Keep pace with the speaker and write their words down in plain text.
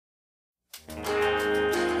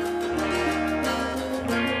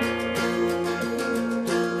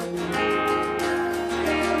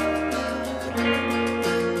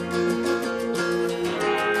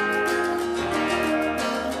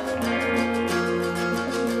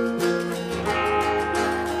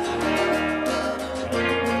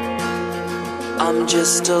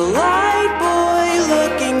just a light boy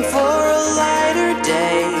looking for a lighter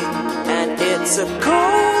day, and it's a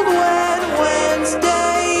cold, wet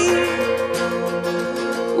Wednesday.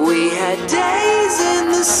 We had days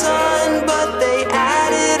in the sun, but they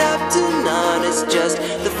added up to none. It's just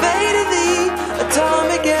the fate of the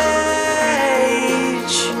atomic age.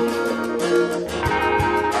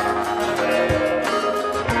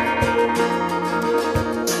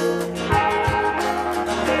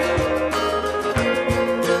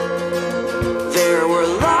 There were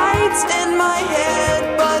lights in my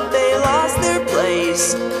head, but they lost their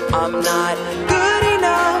place. I'm not good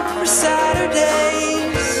enough for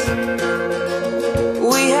Saturdays.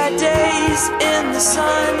 We had days in the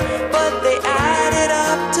sun, but they added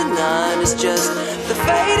up to none. It's just the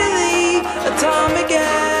fate of the atomic age.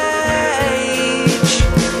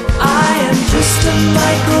 I am just a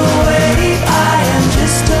microwave. I am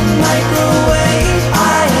just a microwave.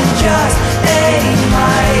 I am just a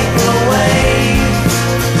microwave.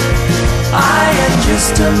 I am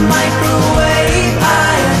just a microwave.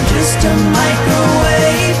 I am just a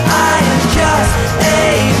microwave. I am just a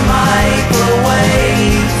microwave.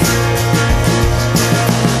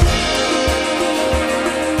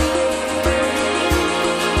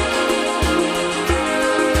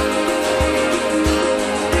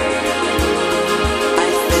 I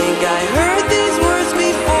think I heard these words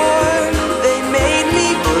before. They made me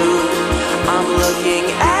blue. I'm looking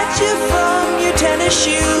at you from your tennis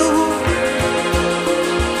shoe,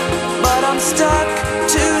 but I'm stuck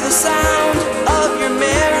to the sound of your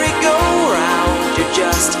merry-go-round. You're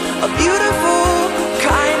just a beautiful